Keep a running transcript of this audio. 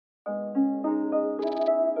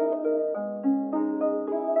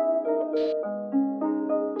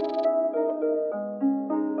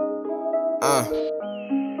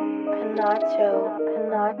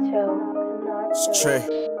Penacho. It's true.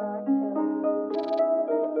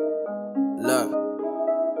 Look,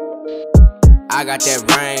 I got that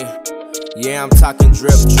rain. Yeah, I'm talking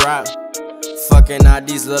drip drop. Fucking all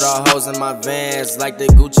these little hoes in my Vans like the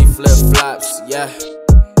Gucci flip flops. Yeah,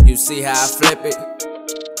 you see how I flip it.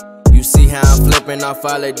 You see how I'm flipping off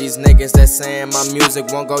all of these niggas that saying my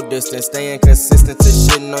music won't go distant. Staying consistent to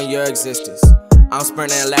shitting on your existence. I'm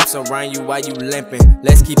sprinting laps around you while you limping.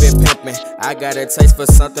 Let's keep it pimping. I got a taste for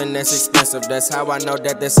something that's expensive. That's how I know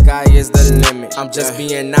that the sky is the limit. I'm just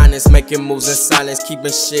being honest, making moves in silence,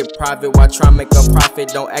 keeping shit private while trying to make a profit.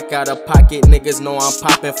 Don't act out of pocket. Niggas know I'm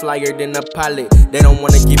popping flyer than a pilot. They don't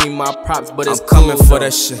wanna give me my props, but it's coming for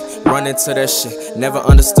that shit. Running to that shit. Never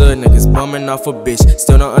understood niggas bumming off a bitch.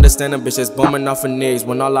 Still don't understand a bitch that's bumming off of niggas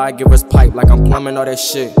when all I give is pipe like I'm plumbing all that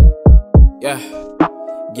shit. Yeah.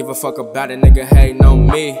 Give a fuck about a nigga hating on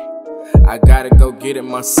me. I gotta go get it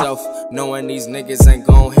myself, knowing these niggas ain't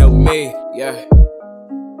gon' help me. Yeah.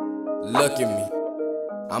 Look at me,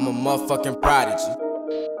 I'm a motherfucking prodigy.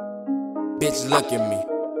 Bitch, look at me,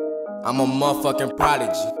 I'm a motherfucking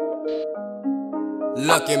prodigy.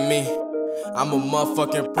 Look at me, I'm a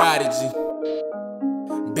motherfucking prodigy.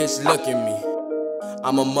 Bitch, look at me,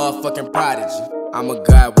 I'm a motherfucking prodigy. I'm a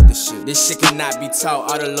god with this shit. This shit cannot be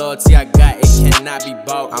taught. All the loyalty I got, it cannot be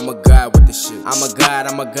bought. I'm a god with this shit. I'm a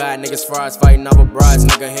god. Niggas frogs fighting over broads,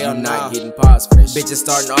 nigga, hell nah. Not getting pause for this shit. Bitches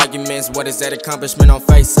starting arguments. What is that accomplishment on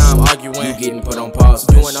FaceTime? Arguing. You getting put on pause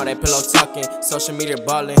for doing all that pillow talking, social media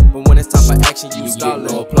balling. But when it's time for action, you stalling.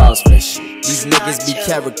 No applause for this shit. These niggas be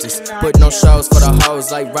characters. Putting on shows for the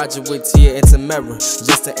hoes like Roger with Tia and Tamara,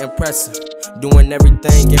 just to impress her. Doing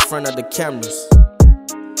everything in front of the cameras.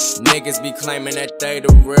 Niggas be claiming that they the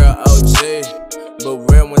real OG, but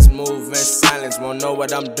real ones move in silence. Won't know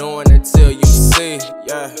what I'm doing until you see.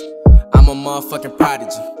 Yeah, I'm a motherfucking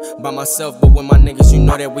prodigy. By myself, but with my niggas, you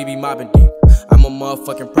know that we be mobbing deep. I'm a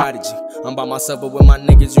motherfucking prodigy. I'm by myself, but with my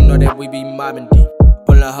niggas, you know that we be mobbing deep.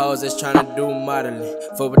 Pulling hoes that's trying to do modeling.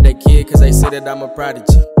 Fuck with that kid, cause they say that I'm a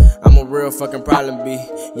prodigy. I'm a real fucking problem, B.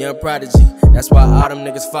 Young prodigy. That's why all them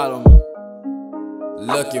niggas follow me.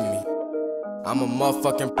 Look at me, I'm a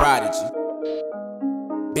motherfucking prodigy.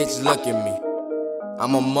 Bitch, look at me,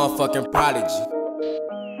 I'm a motherfucking prodigy.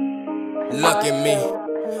 Look at me,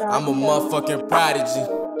 I'm a motherfucking prodigy.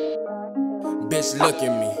 Bitch, look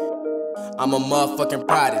at me, I'm a motherfucking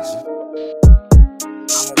prodigy.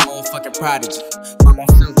 I'm a motherfucking prodigy. By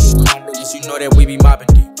myself, but with my niggas, you know that we be mobbing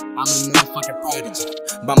deep. I'm a motherfucking prodigy.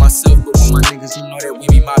 By myself, but with my niggas, you know that we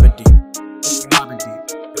be mobbing deep. We be mobbing deep,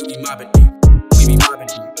 we be mobbing deep, we be mobbing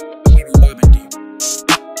deep.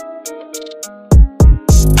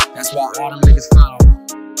 That's why all them niggas follow.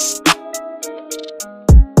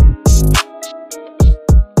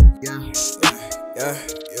 Yeah.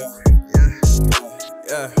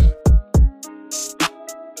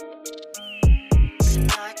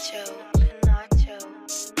 Penacho.